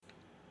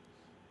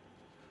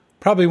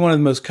Probably one of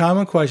the most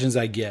common questions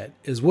I get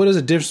is what is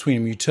the difference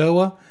between a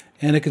MUTOA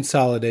and a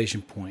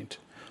consolidation point?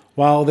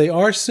 While they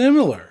are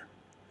similar,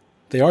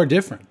 they are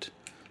different.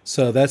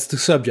 So that's the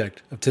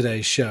subject of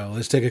today's show.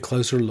 Let's take a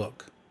closer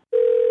look.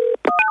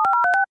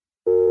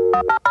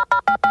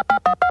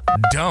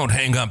 Don't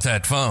hang up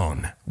that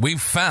phone.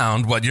 We've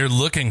found what you're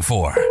looking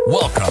for.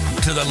 Welcome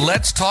to the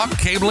Let's Talk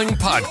Cabling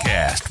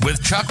Podcast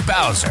with Chuck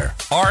Bowser,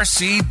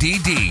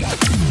 RCDD.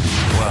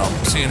 Well,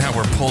 seeing how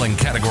we're pulling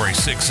Category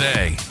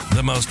 6A,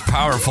 the most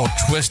powerful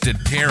twisted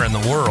pair in the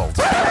world,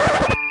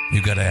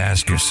 you got to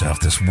ask yourself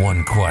this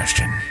one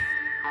question.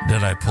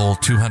 Did I pull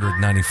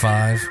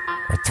 295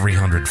 or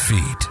 300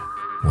 feet?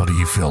 Well, do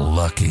you feel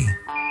lucky?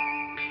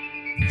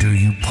 Do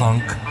you,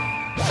 punk?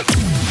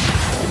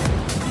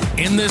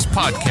 In this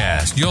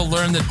podcast, you'll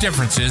learn the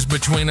differences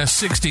between a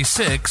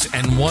 66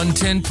 and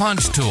 110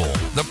 punch tool,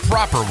 the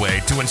proper way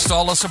to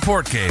install a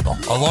support cable,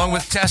 along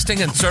with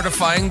testing and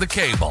certifying the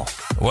cable.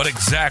 What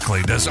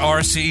exactly does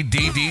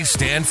RCDD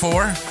stand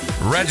for?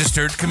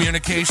 Registered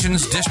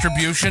Communications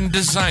Distribution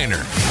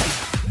Designer.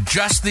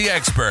 Just the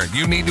expert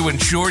you need to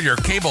ensure your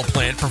cable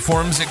plant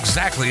performs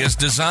exactly as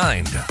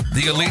designed.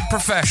 The elite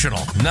professional,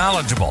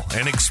 knowledgeable,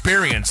 and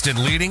experienced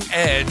in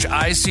leading-edge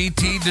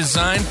ICT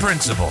design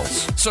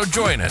principles. So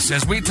join us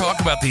as we talk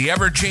about the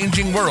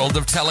ever-changing world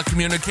of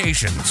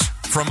telecommunications.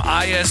 From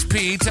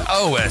ISP to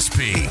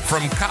OSP,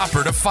 from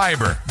copper to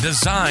fiber,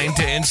 design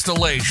to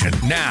installation.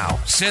 Now,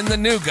 send the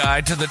new guy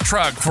to the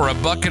truck for a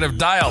bucket of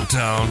dial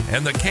tone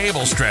and the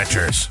cable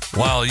stretchers,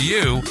 while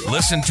you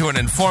listen to an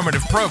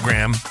informative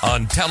program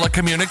on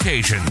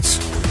telecommunications.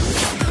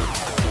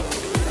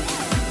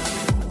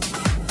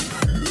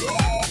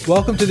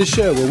 Welcome to the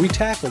show where we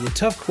tackle the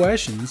tough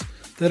questions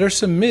that are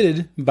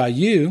submitted by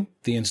you,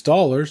 the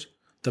installers,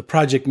 the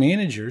project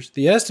managers,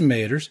 the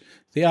estimators,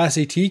 the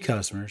ICT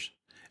customers,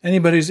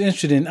 anybody who's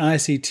interested in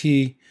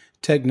ICT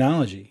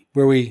technology,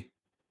 where we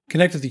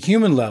connect at the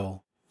human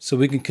level so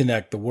we can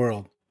connect the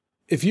world.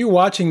 If you're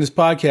watching this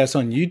podcast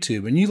on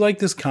YouTube and you like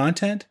this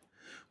content,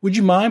 would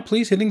you mind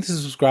please hitting the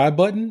subscribe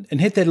button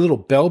and hit that little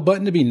bell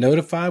button to be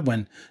notified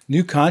when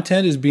new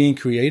content is being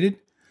created?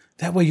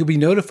 That way you'll be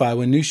notified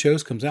when new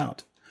shows comes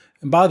out.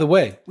 And by the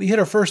way, we hit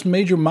our first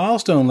major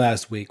milestone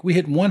last week. We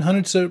hit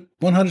 100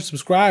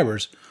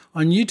 subscribers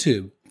on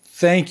YouTube.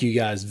 Thank you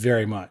guys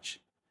very much.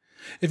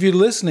 If you're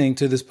listening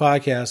to this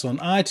podcast on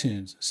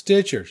iTunes,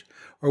 Stitchers,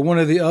 or one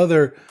of the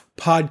other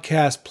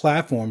podcast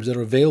platforms that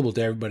are available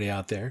to everybody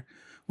out there,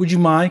 would you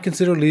mind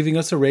consider leaving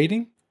us a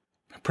rating?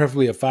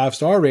 Preferably a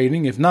 5-star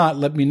rating. If not,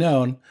 let me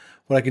know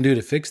what I can do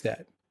to fix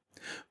that.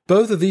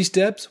 Both of these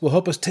steps will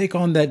help us take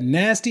on that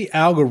nasty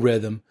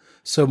algorithm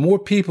so more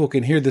people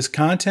can hear this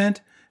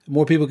content,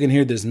 more people can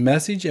hear this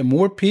message, and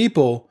more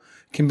people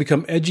can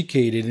become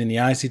educated in the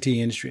ICT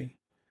industry.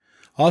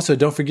 Also,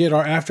 don't forget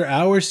our After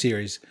Hours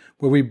series,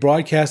 where we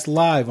broadcast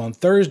live on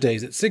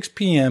Thursdays at 6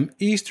 p.m.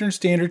 Eastern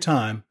Standard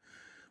Time,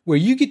 where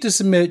you get to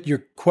submit your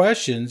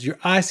questions, your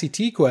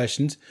ICT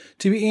questions,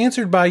 to be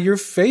answered by your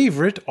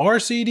favorite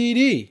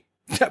RCDD.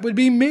 That would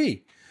be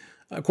me.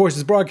 Of course,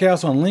 it's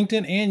broadcast on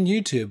LinkedIn and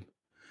YouTube.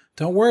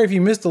 Don't worry if you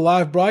missed the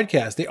live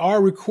broadcast. They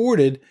are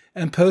recorded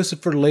and posted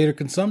for later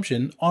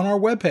consumption on our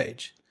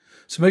webpage.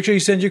 So make sure you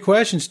send your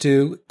questions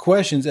to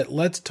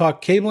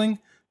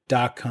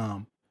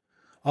questions@letstalkcabling.com.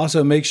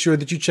 Also, make sure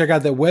that you check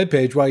out that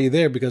webpage while you're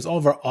there, because all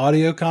of our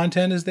audio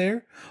content is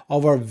there, all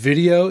of our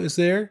video is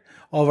there,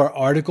 all of our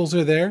articles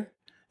are there,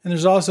 and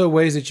there's also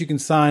ways that you can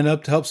sign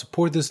up to help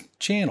support this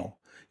channel,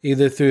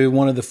 either through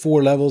one of the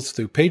 4 levels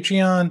through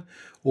Patreon,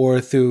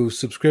 or through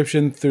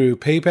subscription through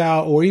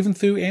PayPal, or even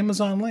through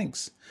Amazon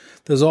links.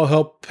 Those all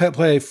help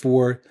pay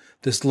for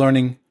this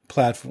learning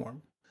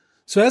platform.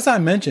 So as I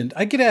mentioned,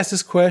 I get asked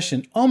this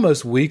question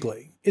almost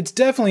weekly. It's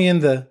definitely in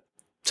the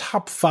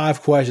top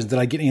 5 questions that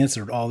I get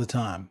answered all the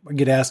time, or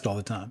get asked all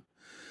the time.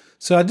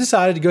 So I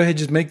decided to go ahead and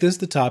just make this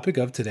the topic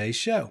of today's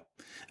show.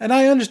 And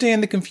I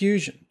understand the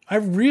confusion. I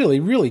really,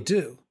 really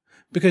do.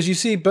 Because you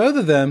see, both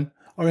of them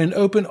are in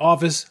open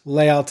office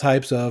layout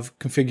types of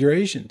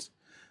configurations.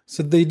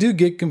 So they do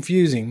get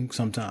confusing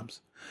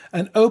sometimes.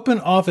 An open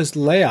office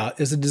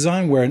layout is a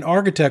design where an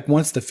architect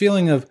wants the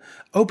feeling of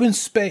open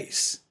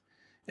space.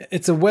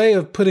 It's a way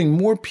of putting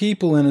more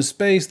people in a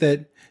space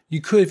that you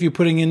could if you're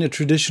putting in a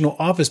traditional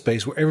office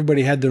space where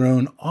everybody had their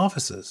own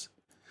offices.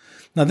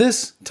 Now,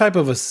 this type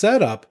of a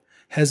setup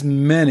has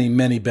many,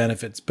 many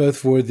benefits, both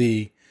for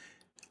the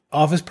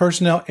office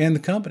personnel and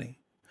the company.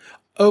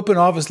 Open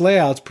office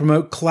layouts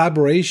promote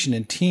collaboration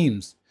in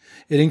teams.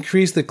 It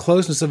increases the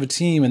closeness of a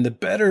team, and the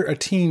better a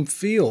team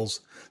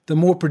feels, the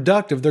more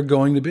productive they're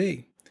going to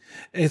be.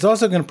 It's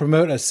also going to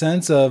promote a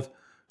sense of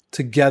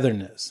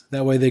togetherness.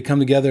 That way they come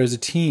together as a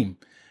team.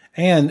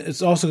 And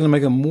it's also going to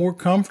make them more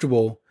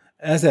comfortable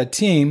as that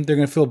team. They're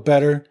going to feel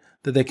better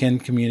that they can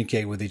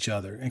communicate with each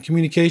other. And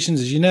communications,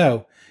 as you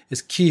know,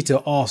 is key to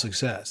all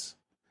success.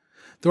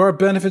 There are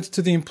benefits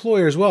to the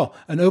employer as well.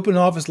 An open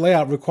office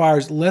layout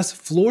requires less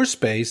floor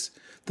space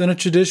than a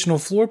traditional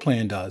floor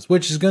plan does,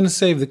 which is going to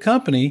save the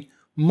company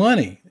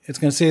money. It's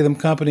going to save the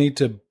company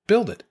to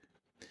build it.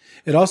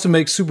 It also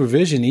makes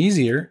supervision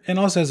easier and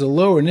also has a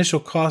lower initial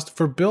cost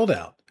for build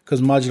out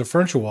because modular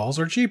furniture walls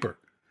are cheaper.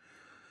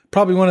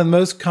 Probably one of the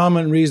most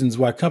common reasons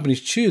why companies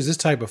choose this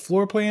type of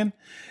floor plan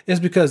is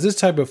because this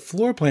type of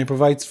floor plan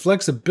provides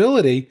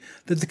flexibility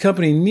that the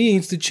company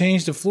needs to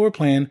change the floor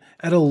plan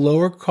at a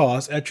lower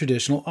cost at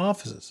traditional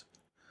offices.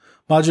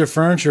 Modular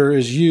furniture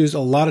is used a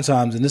lot of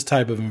times in this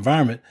type of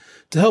environment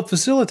to help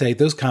facilitate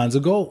those kinds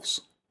of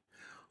goals.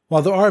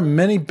 While there are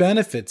many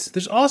benefits,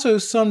 there's also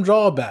some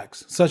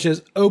drawbacks, such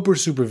as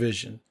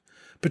over-supervision,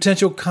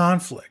 potential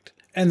conflict,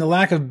 and the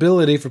lack of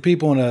ability for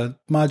people in a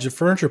modular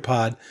furniture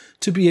pod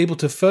to be able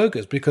to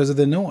focus because of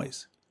the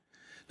noise.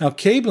 Now,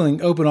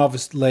 cabling open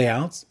office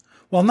layouts,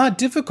 while not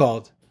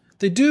difficult,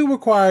 they do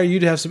require you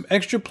to have some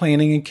extra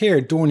planning and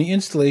care during the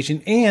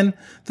installation and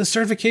the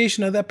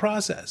certification of that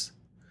process.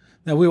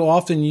 Now, we will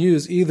often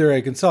use either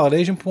a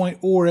consolidation point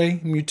or a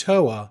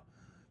Mutoa,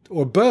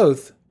 or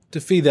both,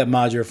 to feed that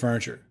modular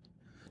furniture.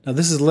 Now,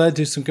 this has led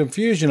to some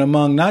confusion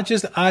among not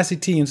just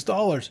ICT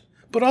installers,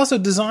 but also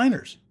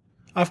designers.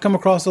 I've come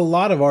across a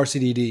lot of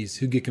RCDDs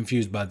who get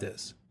confused by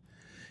this.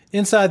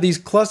 Inside these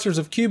clusters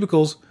of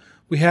cubicles,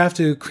 we have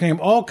to cram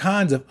all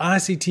kinds of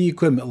ICT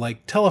equipment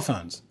like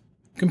telephones,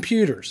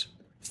 computers,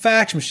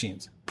 fax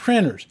machines,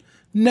 printers,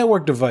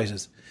 network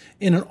devices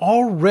in an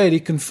already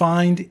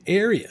confined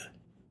area.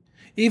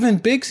 Even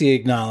Bixby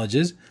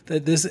acknowledges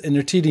that this in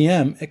their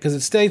TDM because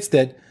it states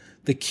that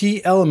the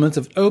key elements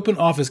of open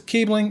office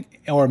cabling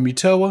are a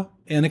Mutoa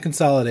and a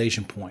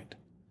consolidation point.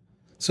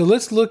 So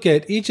let's look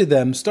at each of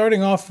them,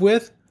 starting off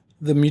with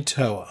the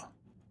Mutoa.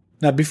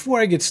 Now, before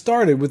I get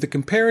started with the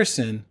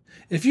comparison,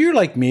 if you're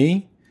like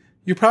me,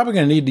 you're probably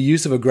going to need the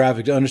use of a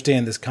graphic to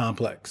understand this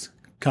complex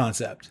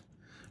concept,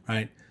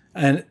 right?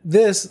 And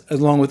this,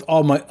 along with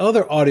all my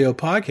other audio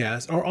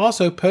podcasts, are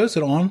also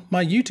posted on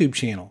my YouTube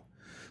channel.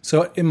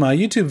 So in my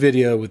YouTube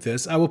video with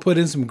this, I will put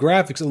in some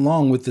graphics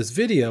along with this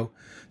video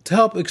to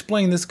help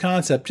explain this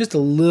concept just a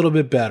little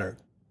bit better,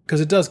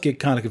 because it does get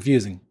kind of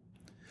confusing.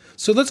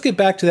 So let's get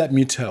back to that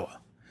Mutoa.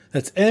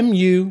 That's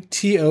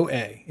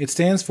MUTOA. It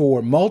stands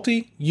for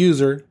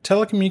Multi-User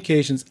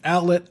Telecommunications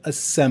Outlet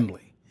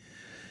Assembly.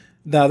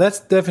 Now, that's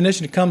the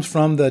definition that comes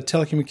from the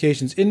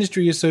Telecommunications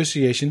Industry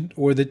Association,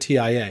 or the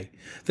TIA.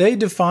 They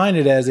define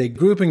it as a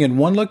grouping in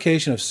one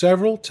location of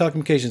several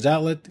telecommunications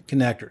outlet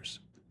connectors.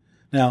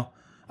 Now,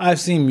 I've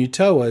seen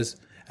Mutoas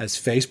as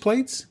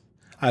faceplates.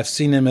 I've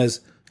seen them as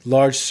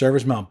large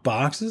service mount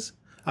boxes.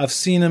 I've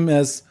seen them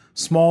as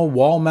small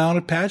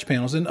wall-mounted patch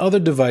panels and other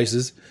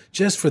devices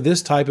just for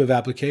this type of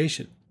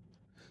application.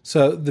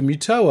 So the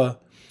Mutoa,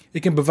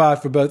 it can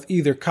provide for both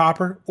either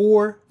copper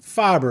or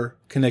fiber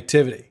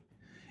connectivity.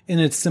 In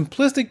its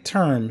simplistic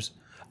terms,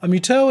 a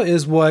Mutoa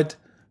is what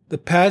the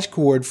patch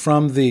cord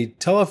from the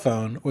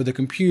telephone or the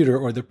computer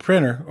or the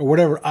printer or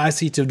whatever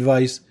ICT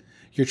device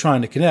you're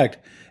trying to connect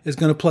is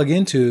going to plug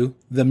into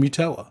the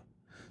Mutoa.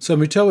 So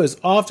Mutoa is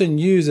often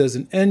used as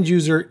an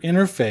end-user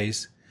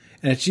interface,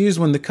 and it's used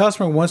when the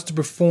customer wants to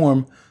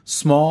perform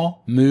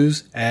small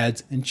moves,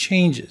 adds, and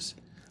changes.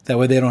 That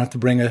way they don't have to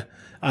bring a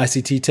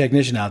ICT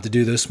technician out to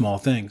do those small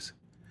things.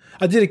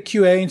 I did a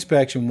QA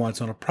inspection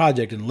once on a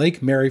project in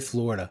Lake Mary,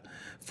 Florida,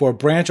 for a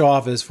branch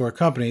office for a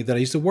company that I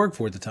used to work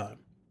for at the time.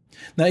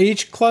 Now,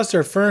 each cluster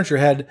of furniture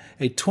had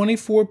a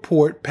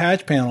 24-port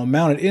patch panel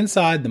mounted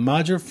inside the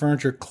modular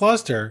furniture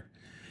cluster,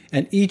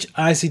 and each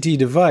ICT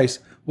device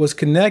was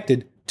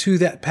connected to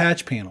that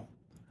patch panel.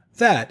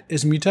 That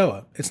is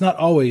Mutoa. It's not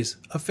always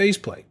a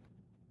faceplate.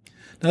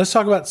 Now, let's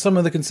talk about some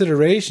of the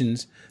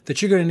considerations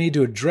that you're going to need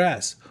to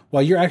address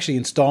while you're actually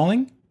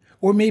installing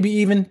or maybe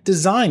even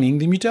designing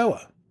the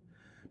Mutoa.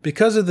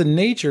 Because of the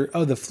nature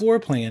of the floor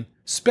plan,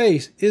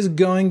 space is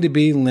going to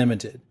be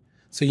limited.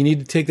 So you need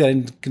to take that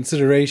into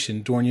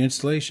consideration during your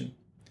installation.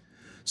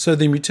 So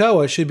the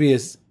Mutoa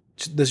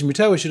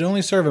should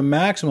only serve a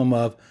maximum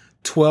of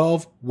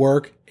 12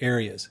 work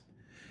areas.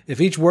 If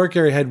each work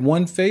area had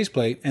one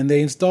faceplate and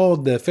they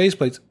installed the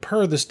faceplates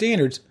per the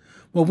standards,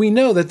 well, we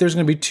know that there's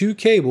going to be 2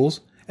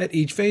 cables at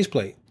each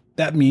faceplate.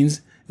 That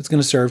means it's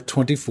going to serve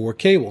 24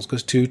 cables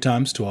because 2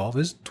 times 12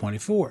 is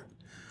 24.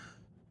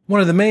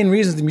 One of the main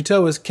reasons the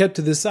Mutoa is kept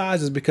to this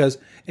size is because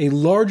a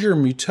larger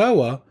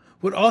Mutoa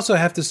would also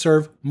have to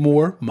serve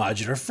more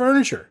modular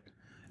furniture.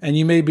 And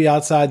you may be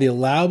outside the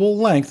allowable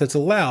length that's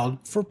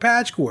allowed for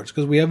patch cords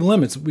because we have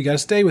limits we got to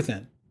stay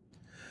within.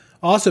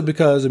 Also,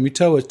 because the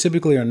Mutoas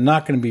typically are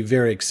not going to be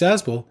very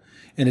accessible,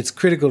 and it's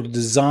critical to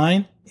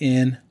design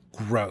and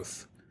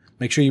growth.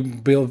 Make sure you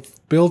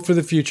build for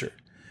the future.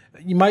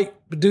 You might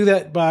do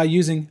that by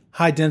using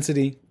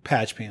high-density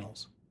patch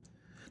panels.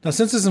 Now,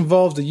 since this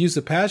involves the use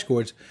of patch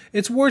cords,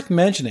 it's worth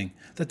mentioning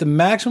that the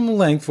maximum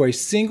length for a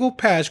single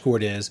patch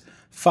cord is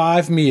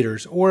 5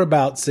 meters or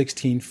about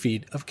 16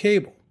 feet of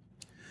cable.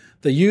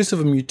 The use of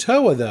a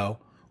Mutoa, though,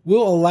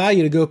 will allow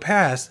you to go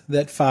past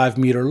that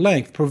 5-meter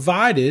length,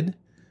 provided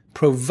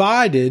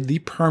the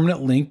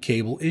permanent link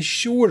cable is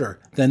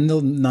shorter than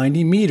the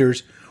 90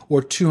 meters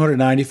or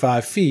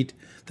 295 feet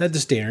that the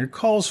standard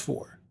calls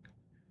for.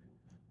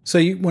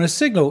 So when a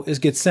signal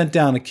gets sent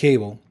down a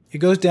cable, it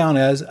goes down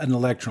as an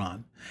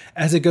electron.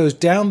 As it goes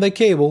down the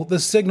cable, the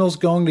signal is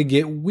going to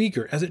get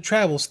weaker as it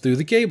travels through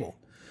the cable.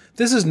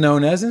 This is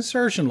known as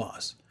insertion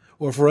loss,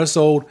 or for us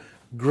old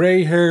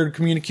gray-haired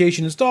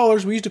communication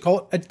installers, we used to call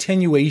it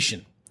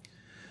attenuation.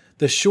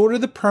 The shorter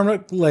the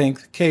permanent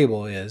length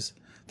cable is,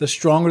 the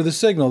stronger the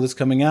signal that's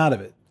coming out of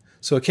it.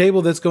 So a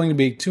cable that's going to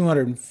be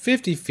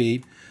 250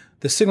 feet,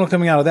 the signal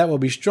coming out of that will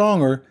be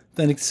stronger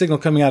than the signal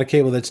coming out of a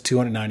cable that's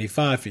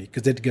 295 feet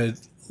because it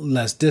goes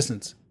less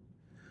distance.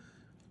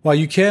 While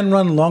you can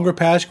run longer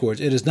patch cords,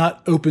 it is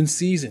not open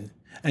season,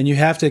 and you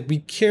have to be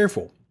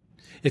careful.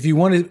 If you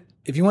want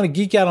to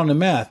geek out on the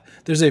math,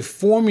 there's a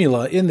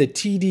formula in the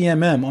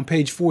TDMM on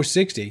page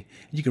 460,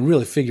 and you can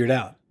really figure it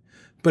out.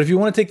 But if you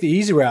want to take the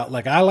easy route,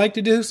 like I like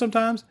to do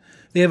sometimes,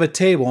 they have a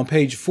table on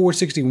page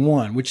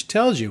 461, which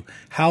tells you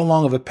how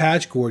long of a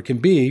patch cord can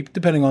be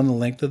depending on the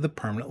length of the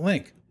permanent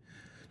link.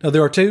 Now,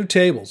 there are two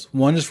tables.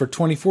 One is for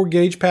 24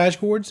 gauge patch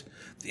cords.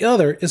 The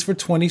other is for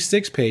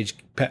 26 gauge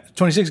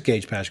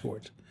patch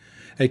cords.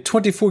 A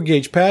 24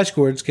 gauge patch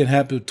cord can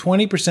have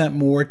 20%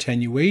 more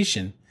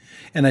attenuation,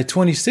 and a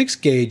 26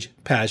 gauge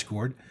patch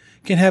cord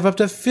can have up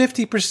to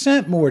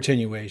 50% more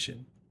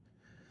attenuation.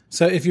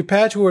 So if your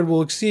patch cord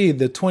will exceed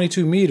the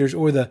 22 meters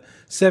or the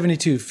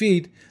 72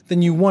 feet,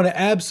 then you want to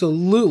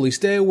absolutely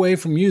stay away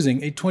from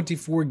using a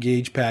 24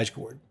 gauge patch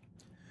cord.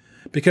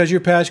 Because your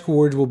patch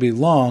cords will be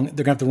long,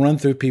 they're going to have to run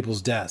through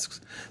people's desks.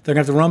 They're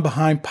going to have to run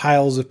behind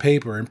piles of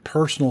paper and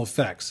personal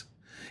effects.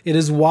 It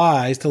is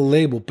wise to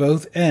label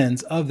both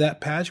ends of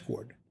that patch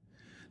cord.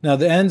 Now,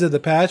 the ends of the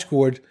patch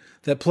cord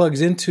that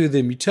plugs into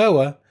the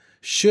Mutoa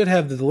should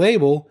have the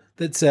label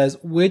that says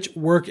which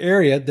work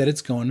area that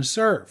it's going to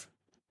serve.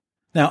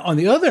 Now, on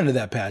the other end of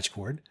that patch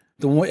cord,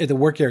 the one at the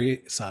work area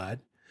side,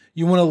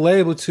 you want to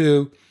label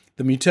to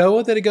the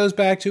Mutoa that it goes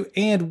back to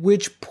and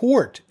which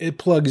port it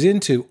plugs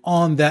into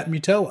on that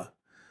Mutoa.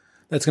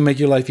 That's going to make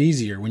your life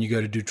easier when you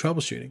go to do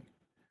troubleshooting.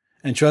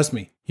 And trust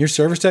me, your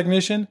service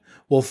technician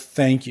will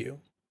thank you.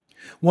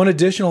 One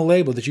additional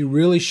label that you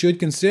really should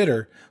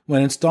consider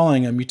when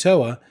installing a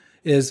Mutoa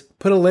is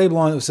put a label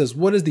on it that says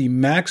what is the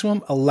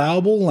maximum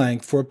allowable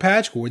length for a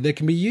patch cord that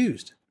can be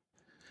used.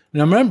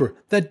 Now remember,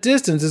 that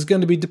distance is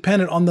going to be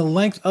dependent on the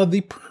length of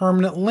the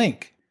permanent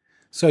link.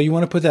 So you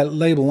want to put that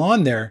label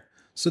on there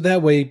so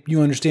that way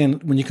you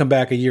understand when you come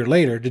back a year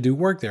later to do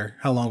work there,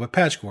 how long of a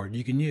patch cord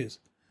you can use.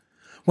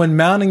 When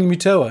mounting the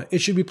Mutoa, it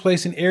should be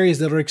placed in areas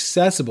that are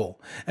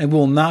accessible and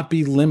will not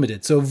be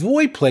limited. So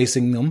avoid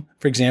placing them,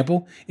 for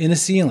example, in a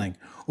ceiling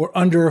or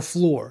under a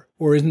floor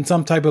or in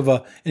some type of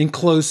an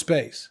enclosed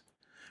space.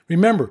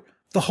 Remember,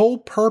 the whole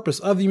purpose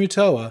of the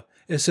Mutoa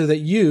is so that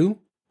you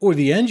or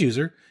the end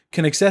user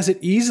can access it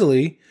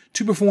easily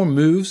to perform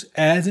moves,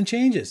 adds, and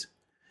changes.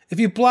 If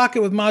you block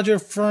it with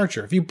modular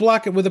furniture, if you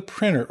block it with a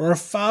printer or a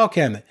file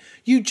cabinet,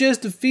 you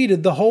just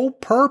defeated the whole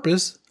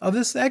purpose of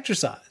this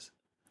exercise.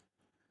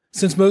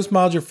 Since most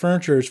modular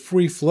furniture is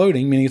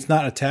free-floating, meaning it's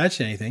not attached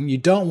to anything, you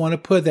don't want to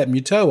put that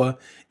Mutoa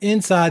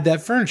inside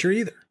that furniture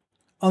either,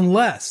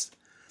 unless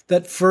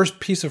that first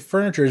piece of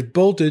furniture is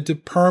bolted to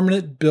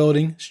permanent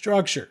building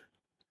structure.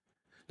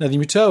 Now, the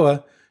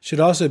Mutoa should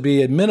also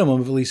be a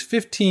minimum of at least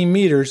 15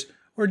 meters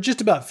or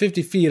just about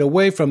 50 feet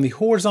away from the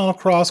horizontal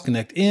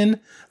cross-connect in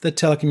the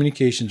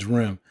telecommunications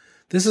room.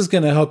 This is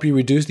going to help you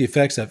reduce the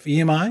effects of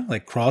EMI,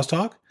 like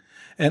crosstalk.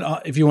 And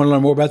if you want to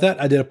learn more about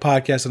that, I did a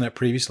podcast on that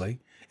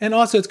previously. And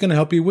also, it's going to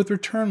help you with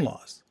return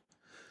loss.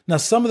 Now,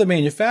 some of the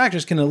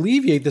manufacturers can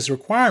alleviate this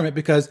requirement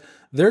because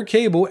their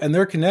cable and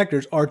their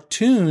connectors are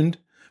tuned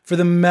for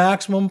the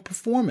maximum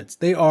performance.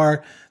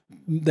 Their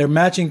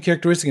matching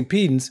characteristic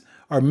impedance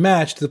are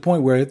matched to the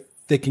point where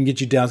they can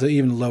get you down to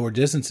even lower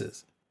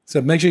distances.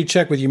 So make sure you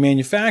check with your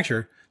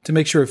manufacturer to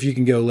make sure if you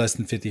can go less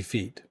than 50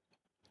 feet.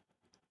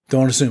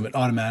 Don't assume it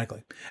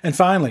automatically. And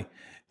finally,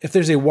 if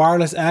there's a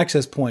wireless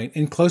access point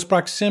in close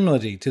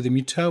proximity to the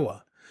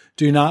Mutoa,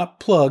 do not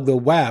plug the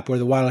WAP or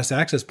the wireless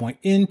access point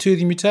into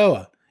the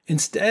Mutoa.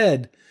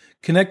 Instead,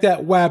 connect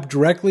that WAP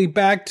directly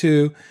back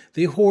to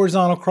the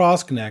horizontal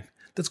cross connect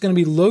that's going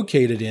to be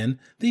located in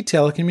the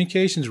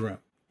telecommunications room.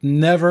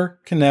 Never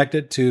connect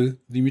it to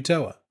the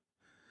Mutoa.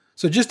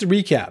 So just to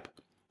recap,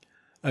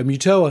 a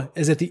Mutoa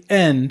is at the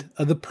end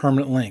of the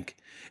permanent link.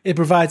 It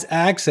provides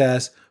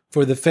access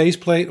for the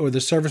faceplate or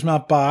the service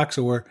mount box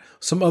or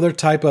some other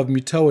type of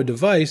Mutoa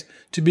device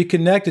to be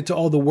connected to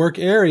all the work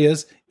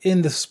areas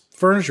in the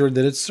furniture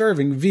that it's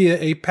serving via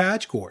a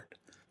patch cord.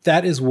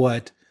 That is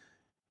what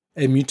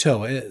a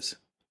Mutoa is.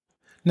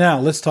 Now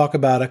let's talk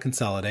about a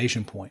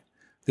consolidation point.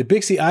 The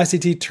Bixby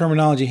ICT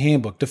Terminology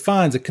Handbook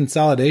defines a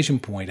consolidation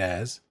point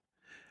as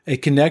a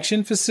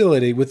connection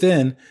facility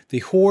within the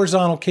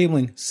horizontal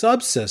cabling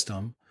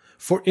subsystem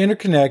for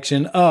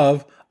interconnection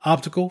of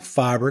optical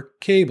fiber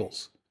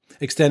cables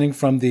extending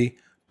from the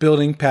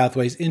building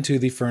pathways into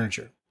the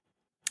furniture.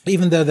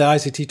 Even though the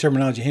ICT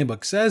Terminology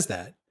Handbook says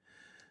that,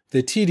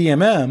 the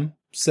TDMM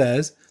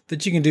says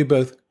that you can do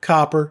both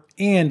copper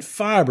and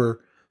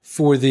fiber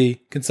for the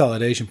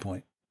consolidation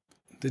point.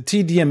 The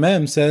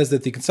TDMM says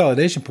that the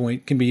consolidation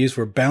point can be used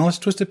for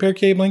balanced twisted pair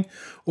cabling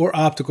or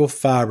optical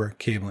fiber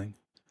cabling.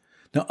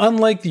 Now,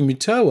 unlike the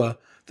Mutoa,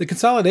 the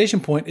consolidation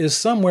point is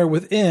somewhere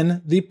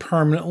within the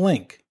permanent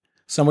link,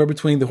 somewhere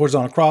between the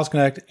horizontal cross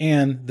connect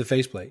and the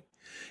faceplate.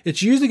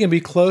 It's usually going to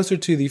be closer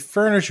to the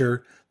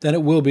furniture than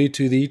it will be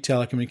to the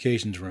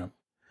telecommunications room.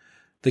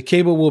 The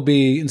cable will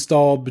be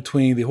installed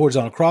between the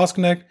horizontal cross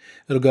connect.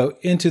 It'll go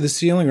into the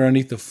ceiling or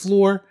underneath the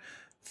floor,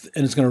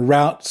 and it's going to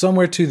route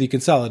somewhere to the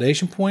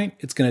consolidation point.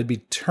 It's going to be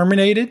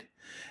terminated.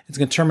 It's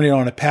going to terminate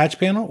on a patch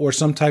panel or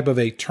some type of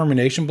a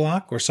termination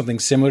block or something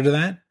similar to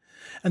that.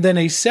 And then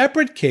a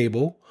separate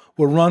cable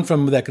will run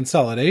from that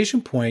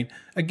consolidation point,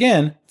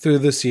 again, through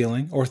the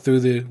ceiling or through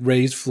the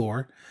raised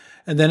floor.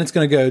 And then it's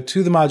going to go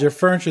to the modular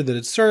furniture that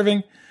it's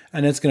serving,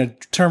 and it's going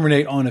to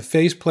terminate on a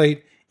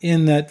faceplate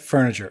in that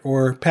furniture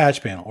or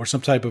patch panel or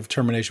some type of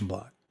termination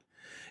block.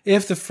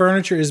 If the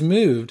furniture is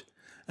moved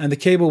and the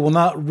cable will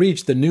not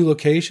reach the new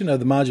location of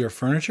the modular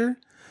furniture,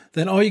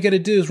 then all you got to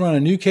do is run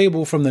a new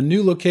cable from the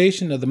new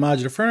location of the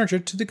modular furniture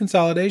to the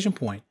consolidation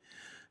point.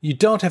 You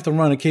don't have to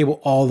run a cable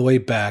all the way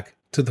back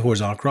to the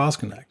horizontal cross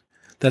connect.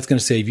 That's going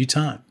to save you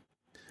time.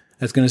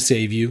 That's going to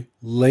save you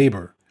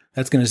labor.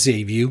 That's going to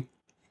save you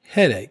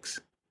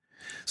headaches.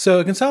 So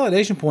a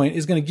consolidation point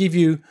is going to give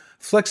you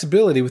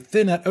flexibility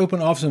within that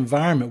open office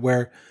environment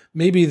where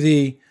maybe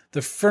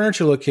the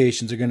furniture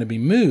locations are going to be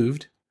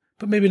moved,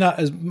 but maybe not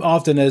as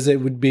often as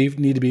it would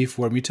need to be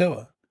for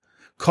Mutoa.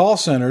 Call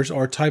centers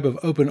are a type of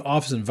open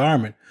office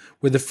environment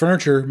where the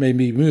furniture may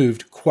be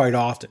moved quite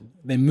often.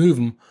 They move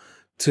them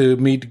to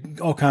meet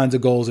all kinds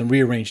of goals and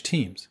rearrange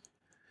teams.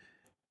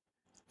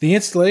 The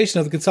installation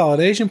of the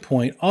consolidation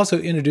point also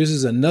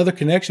introduces another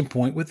connection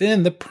point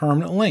within the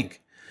permanent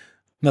link.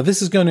 Now,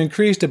 this is going to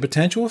increase the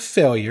potential of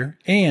failure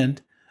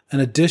and an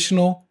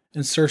additional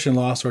insertion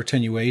loss or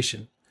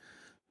attenuation.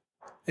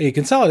 A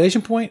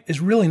consolidation point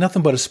is really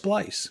nothing but a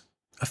splice,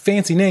 a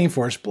fancy name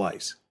for a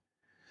splice.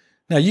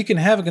 Now, you can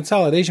have a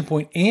consolidation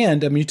point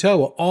and a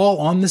Mutoa all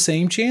on the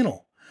same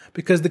channel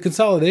because the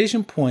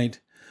consolidation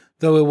point,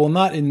 though it will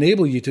not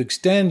enable you to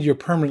extend your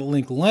permanent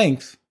link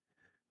length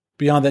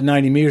beyond that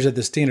 90 meters that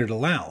the standard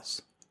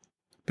allows,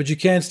 but you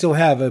can still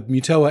have a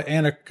Mutoa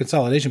and a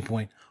consolidation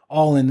point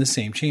all in the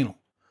same channel.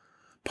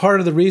 Part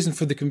of the reason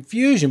for the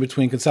confusion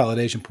between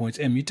consolidation points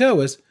and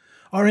Mutoas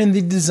are in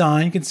the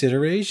design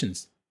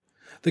considerations.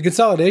 The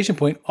consolidation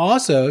point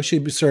also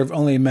should serve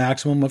only a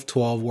maximum of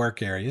 12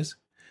 work areas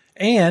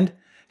and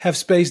have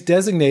space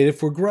designated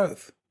for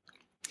growth.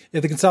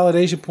 If the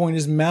consolidation point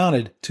is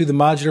mounted to the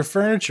modular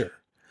furniture,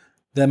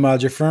 then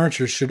modular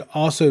furniture should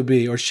also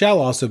be or shall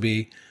also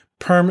be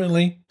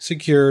permanently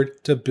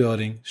secured to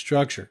building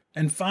structure.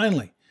 And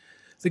finally,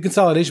 the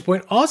consolidation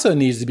point also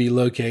needs to be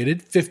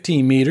located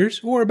 15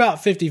 meters or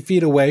about 50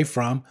 feet away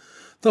from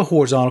the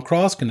horizontal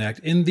cross connect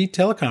in the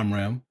telecom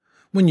room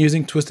when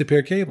using twisted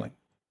pair cabling.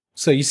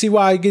 So you see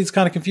why it gets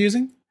kind of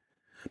confusing?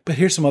 But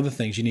here's some other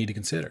things you need to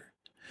consider.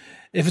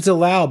 If it's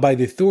allowed by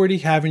the authority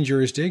having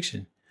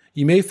jurisdiction,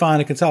 you may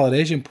find a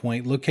consolidation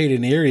point located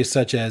in areas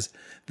such as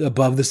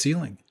above the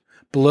ceiling,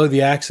 below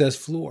the access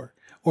floor,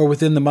 or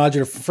within the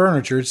modular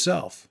furniture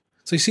itself.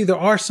 So you see there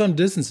are some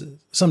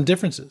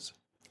differences.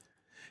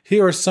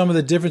 Here are some of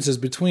the differences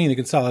between the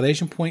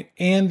consolidation point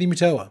and the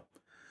Mutoa.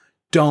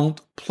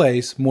 Don't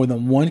place more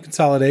than one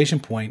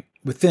consolidation point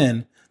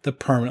within the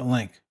permanent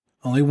link.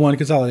 Only one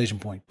consolidation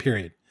point,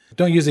 period.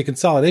 Don't use a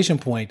consolidation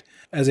point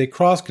as a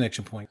cross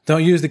connection point.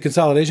 Don't use the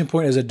consolidation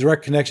point as a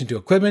direct connection to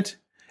equipment.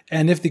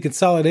 And if the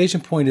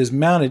consolidation point is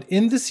mounted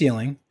in the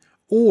ceiling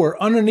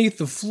or underneath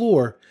the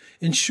floor,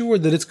 ensure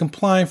that it's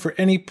complying for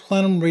any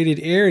plenum rated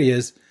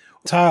areas.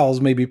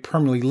 Tiles may be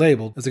permanently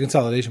labeled as a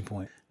consolidation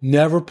point.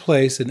 Never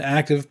place an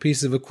active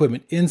piece of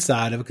equipment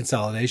inside of a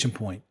consolidation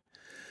point.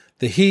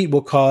 The heat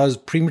will cause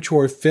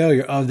premature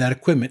failure of that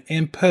equipment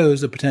and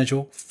pose a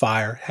potential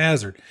fire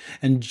hazard.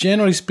 And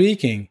generally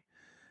speaking,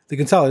 the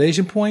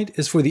consolidation point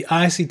is for the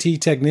ICT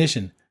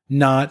technician,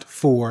 not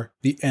for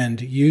the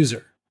end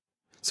user.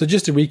 So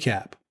just to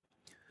recap,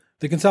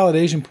 the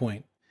consolidation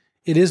point,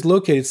 it is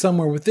located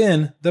somewhere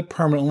within the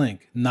permanent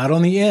link, not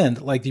on the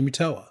end like the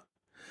Mutoa.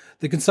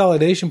 The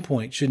consolidation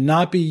point should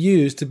not be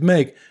used to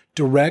make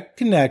direct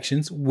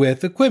connections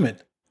with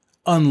equipment,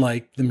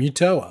 unlike the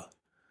Mutoa.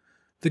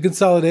 The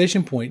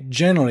consolidation point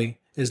generally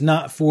is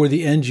not for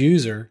the end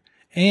user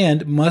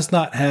and must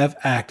not have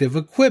active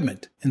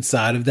equipment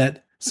inside of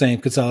that same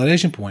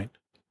consolidation point,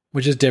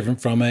 which is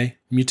different from a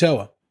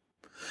Mutoa.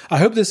 I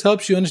hope this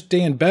helps you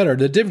understand better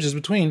the differences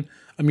between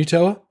a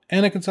Mutoa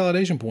and a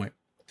consolidation point.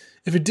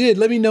 If it did,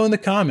 let me know in the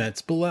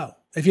comments below.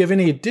 If you have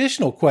any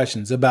additional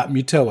questions about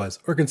Mutoas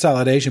or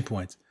consolidation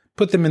points,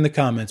 put them in the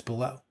comments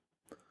below.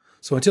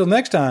 So until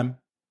next time,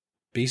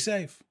 be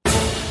safe.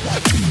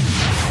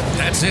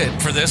 That's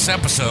it for this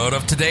episode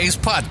of today's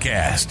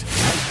podcast.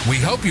 We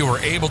hope you were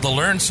able to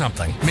learn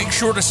something. Make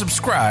sure to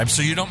subscribe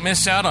so you don't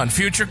miss out on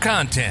future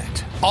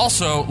content.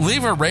 Also,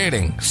 leave a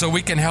rating so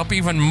we can help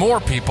even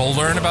more people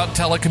learn about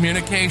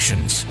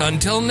telecommunications.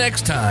 Until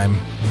next time,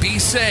 be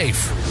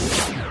safe.